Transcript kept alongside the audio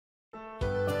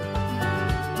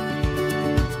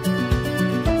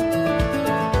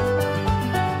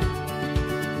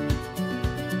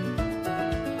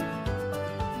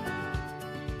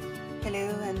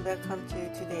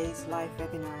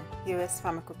webinar, US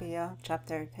Pharmacopoeia,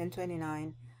 Chapter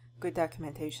 1029, Good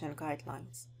Documentation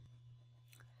Guidelines.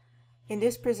 In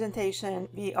this presentation,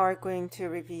 we are going to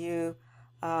review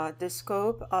the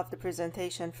scope of the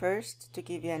presentation first to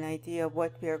give you an idea of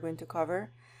what we are going to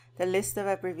cover. The list of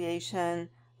abbreviation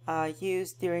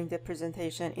used during the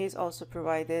presentation is also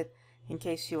provided in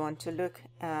case you want to look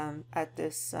at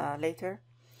this later.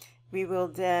 We will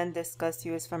then discuss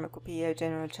US Pharmacopoeia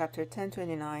General Chapter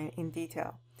 1029 in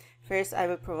detail. First, I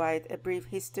will provide a brief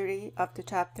history of the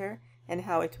chapter and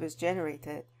how it was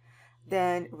generated.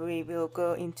 Then we will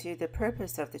go into the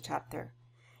purpose of the chapter,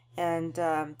 and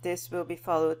this will be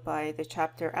followed by the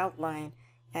chapter outline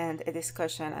and a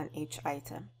discussion on each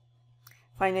item.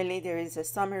 Finally, there is a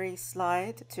summary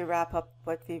slide to wrap up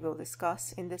what we will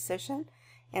discuss in this session,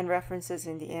 and references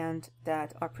in the end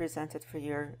that are presented for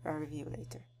your review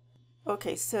later.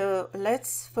 Okay, so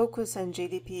let's focus on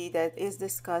GDP that is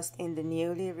discussed in the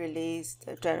newly released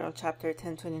General Chapter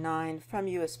 1029 from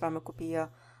US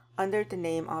Pharmacopoeia under the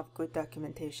name of Good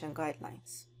Documentation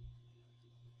Guidelines.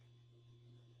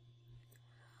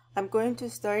 I'm going to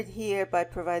start here by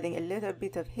providing a little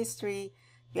bit of history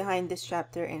behind this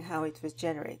chapter and how it was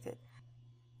generated.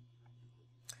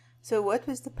 So what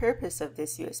was the purpose of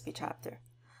this USP chapter?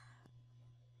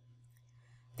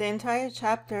 The entire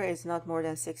chapter is not more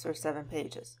than 6 or 7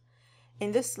 pages.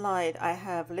 In this slide, I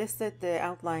have listed the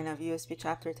outline of USP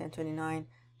Chapter 1029.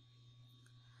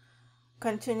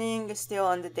 Continuing still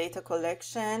on the data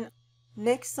collection,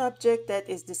 next subject that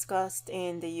is discussed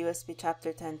in the USP Chapter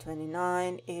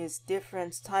 1029 is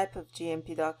different type of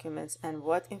GMP documents and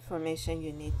what information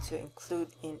you need to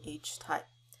include in each type.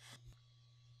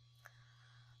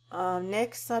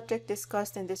 Next subject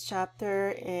discussed in this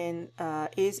chapter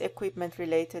is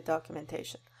equipment-related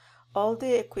documentation. All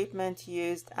the equipment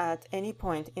used at any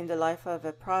point in the life of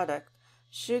a product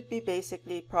should be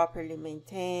basically properly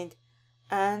maintained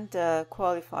and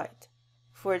qualified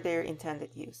for their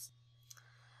intended use.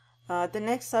 The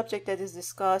next subject that is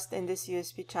discussed in this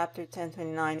USP Chapter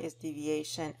 1029 is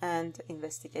deviation and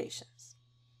investigations.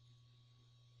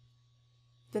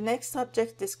 The next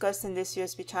subject discussed in this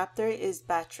USP chapter is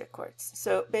batch records.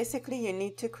 So basically you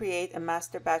need to create a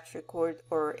master batch record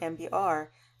or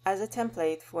MBR as a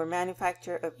template for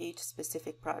manufacture of each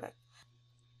specific product.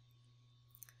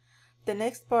 The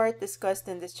next part discussed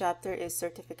in this chapter is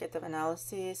certificate of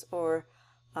analysis, or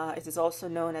it is also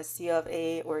known as C of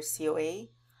A or COA.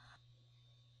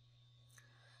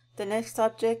 The next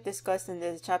subject discussed in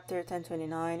this chapter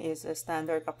 1029 is a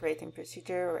standard operating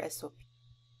procedure or SOP.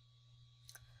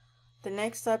 The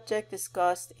next subject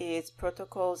discussed is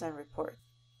protocols and report.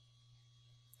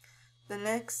 The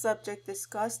next subject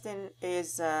discussed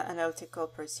is analytical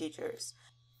procedures.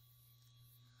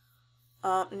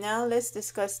 Now let's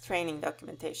discuss training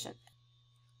documentation.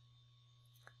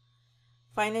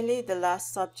 Finally, the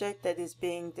last subject that is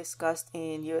being discussed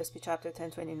in USP Chapter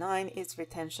 1029 is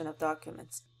retention of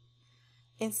documents.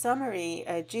 In summary,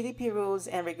 GDP rules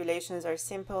and regulations are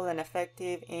simple and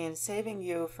effective in saving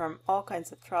you from all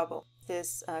kinds of trouble.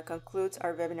 This concludes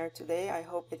our webinar today. I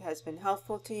hope it has been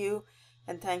helpful to you,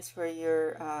 and thanks for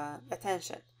your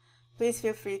attention. Please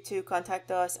feel free to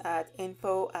contact us at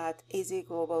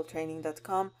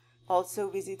info@easyglobaltraining.com. Also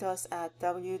visit us at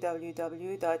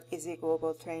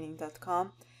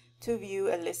www.easyglobaltraining.com to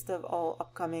view a list of all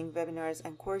upcoming webinars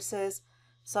and courses.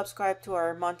 Subscribe to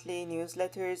our monthly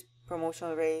newsletters,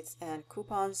 promotional rates, and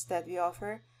coupons that we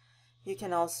offer. You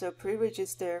can also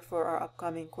pre-register for our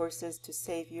upcoming courses to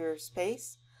save your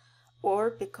space, or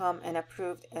become an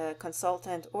approved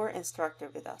consultant or instructor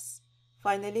with us.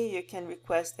 Finally, you can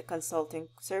request a consulting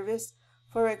service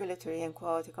for regulatory and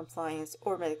quality compliance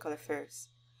or medical affairs.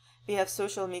 We have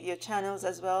social media channels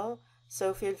as well,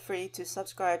 so feel free to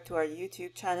subscribe to our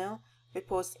YouTube channel. We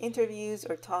post interviews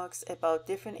or talks about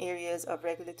different areas of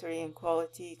regulatory and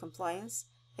quality compliance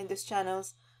in these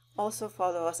channels. Also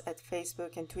follow us at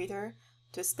Facebook and Twitter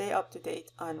to stay up to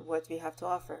date on what we have to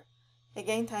offer.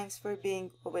 Again, thanks for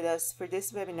being with us for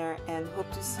this webinar and hope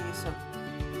to see you soon.